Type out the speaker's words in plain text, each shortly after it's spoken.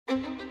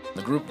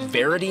the group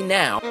VERITY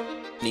Now,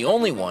 the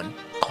only one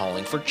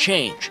calling for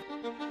change.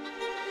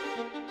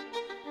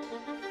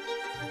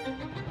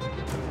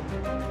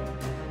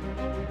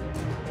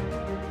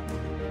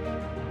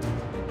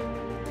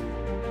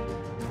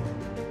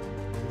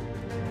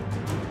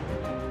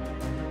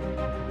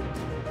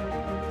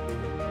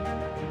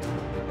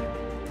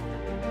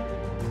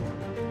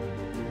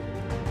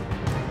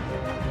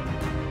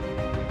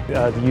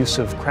 The use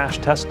of crash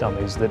test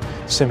dummies that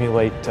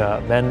simulate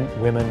men,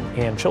 women,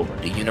 and children.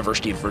 A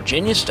University of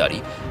Virginia study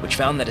which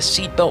found that a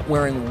seatbelt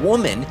wearing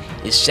woman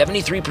is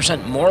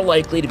 73% more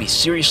likely to be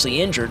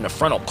seriously injured in a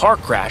frontal car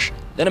crash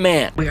than a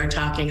man. We are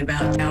talking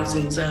about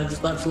thousands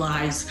of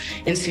lives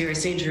and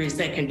serious injuries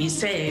that can be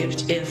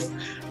saved if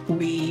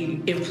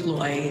we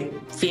employ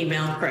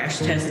female crash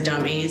test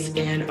dummies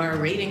in our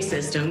rating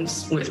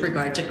systems with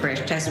regard to crash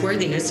test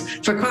worthiness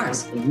for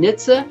cars.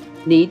 NHTSA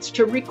needs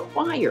to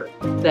require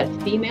that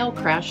female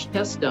crash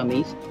test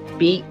dummies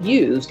be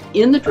used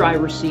in the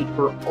driver's seat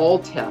for all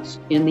tests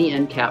in the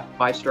NCAP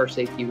 5-star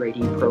safety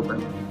rating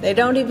program. They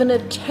don't even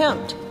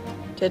attempt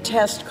to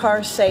test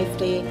car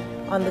safety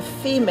on the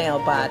female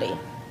body.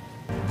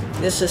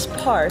 This is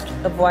part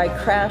of why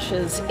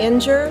crashes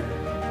injure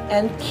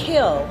and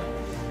kill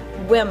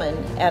women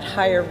at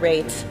higher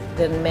rates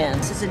than men.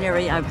 This is an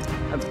area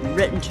I've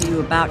written to you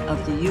about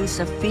of the use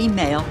of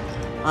female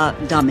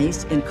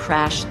dummies in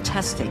crash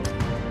testing.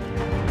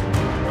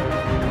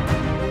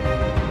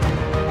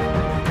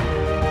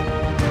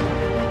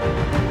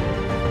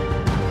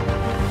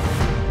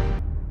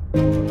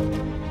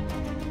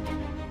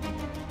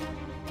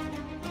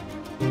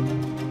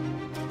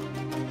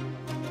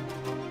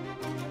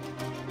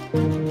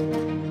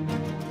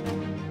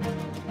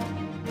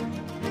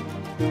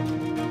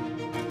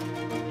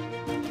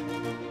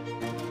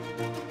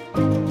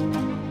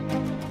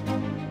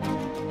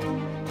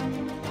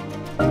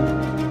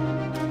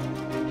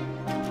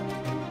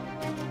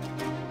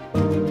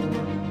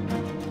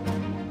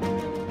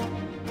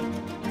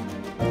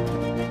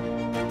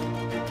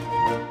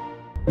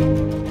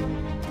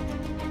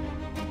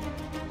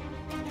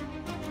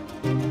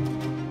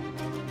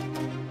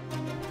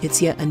 It's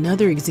yet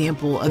another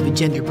example of a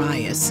gender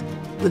bias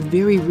with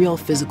very real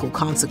physical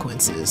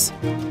consequences.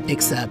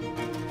 Except,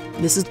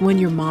 this is one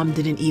your mom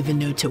didn't even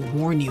know to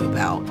warn you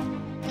about.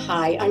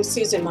 Hi, I'm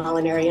Susan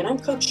Molinari, and I'm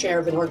co-chair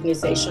of an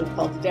organization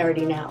called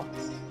VERITY Now.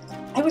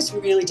 I was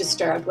really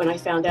disturbed when I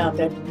found out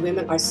that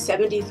women are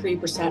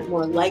 73%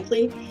 more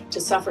likely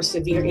to suffer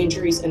severe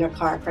injuries in a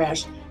car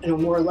crash and are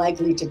more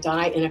likely to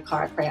die in a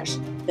car crash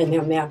than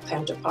their male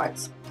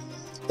counterparts.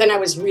 Then I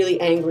was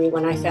really angry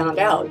when I found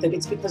out that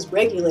it's because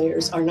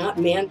regulators are not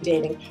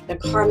mandating that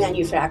car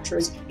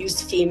manufacturers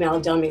use female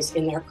dummies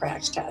in their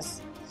crash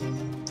tests.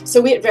 So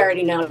we at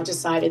VERITY Now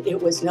decided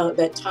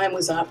that time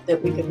was up,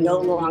 that we could no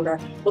longer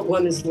put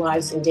women's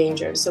lives in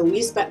danger. So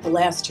we spent the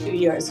last 2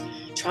 years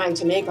trying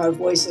to make our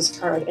voices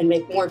heard and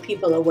make more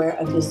people aware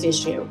of this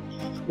issue.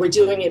 We're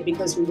doing it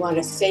because we want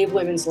to save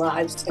women's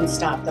lives and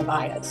stop the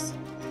bias.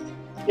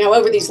 Now,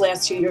 over these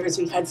last 2 years,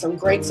 we've had some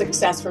great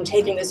success from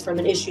taking this from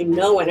an issue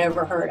no one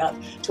ever heard of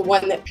to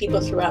one that people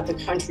throughout the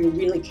country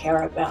really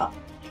care about.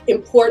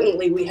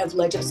 Importantly, we have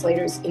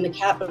legislators in the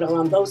Capitol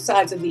on both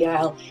sides of the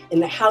aisle,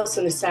 in the House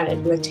and the Senate,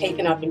 who have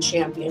taken up and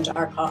championed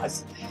our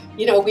cause.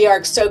 You know, we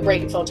are so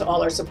grateful to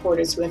all our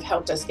supporters who have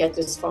helped us get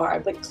this far,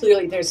 but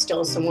clearly there's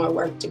still some more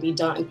work to be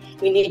done.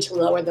 We need to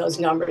lower those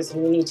numbers,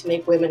 and we need to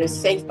make women as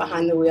safe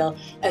behind the wheel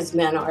as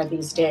men are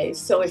these days.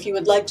 So if you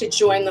would like to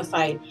join the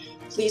fight,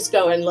 please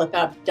go and look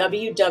up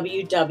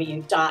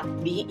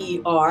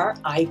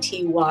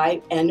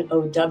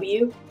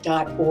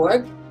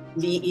www.veritYnow.org,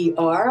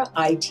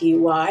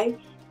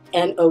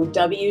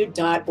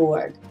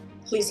 veritYnow.org.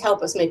 Please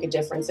help us make a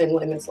difference in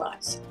women's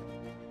lives.